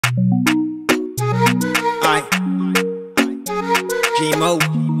I Jaymoe,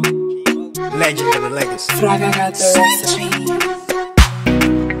 legend of the legacy. Fraga got the recipe.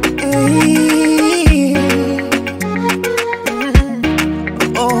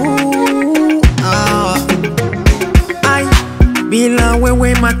 Bila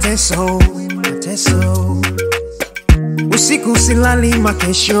wewe mateso, usiku silali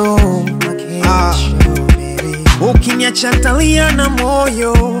makesho, ukiniacha talia na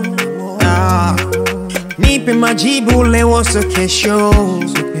moyo, nipe majibu leo so kesho.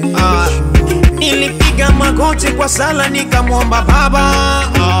 Nilipiga magoti kwa sala nikamwomba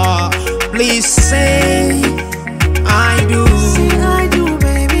Baba, please say I do.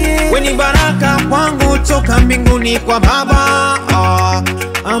 Weni baraka kwangu toka mbinguni kwa Baba.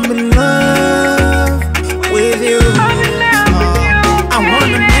 I'm in love with you. I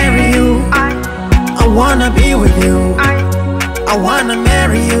wanna marry you. I wanna be with you. I wanna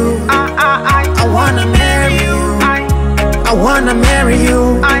marry you. I wanna marry you. I wanna marry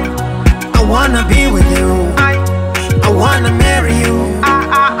you. I wanna be with you. I wanna marry you.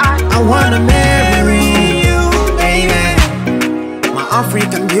 I wanna marry you, baby. My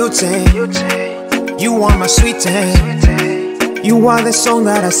African beauty, you are my sweetest. You are the song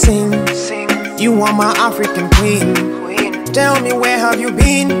that I sing. You are my African queen. Tell me, where have you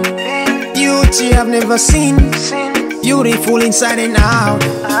been? Beauty I've never seen. Beautiful inside and out.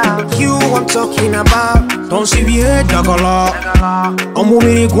 You I'm talking about. Don't see me dagala. I'm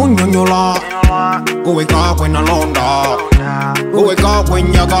moving kunyonyola. Go wake up when I londa. Go wake up when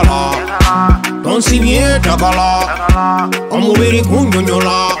you gala. Don't see me dagala. I'm moving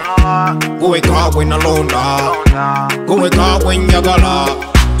kunyonyola. Go wake up when I londa. Go wake up when you gala.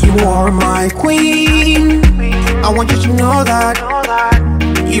 You are my queen. I want you to know that.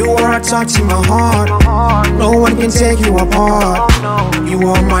 You are a touch in my heart. No one can take you apart. You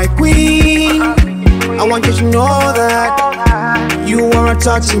are my queen. I want you to know that. You are a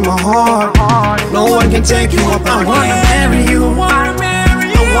touch in my heart. No one can take you apart. I wanna marry you.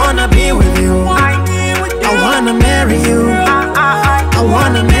 I wanna be with you. I wanna marry you. I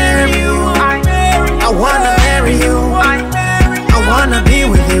wanna marry you. I wanna marry you. I wanna be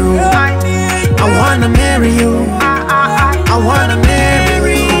with you. I wanna marry you. I wanna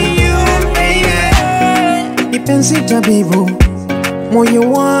marry you, baby. Nipenzi tabibu,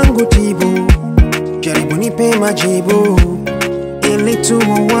 moyo wangu tibu. Jaribu nipe majibu, ili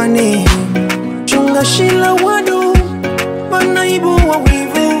tuoane. Chunga shila wadu, manaibu wa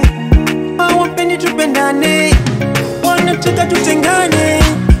wivu. Hawapendi tupendane, wanataka tutengane.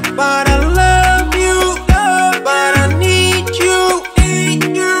 But I love you, but I need you.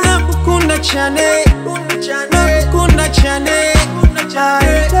 Nakukunda chane, nakukunda chane.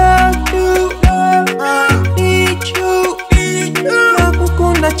 I love you, I need you.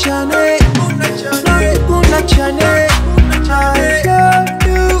 Nakukunda chane.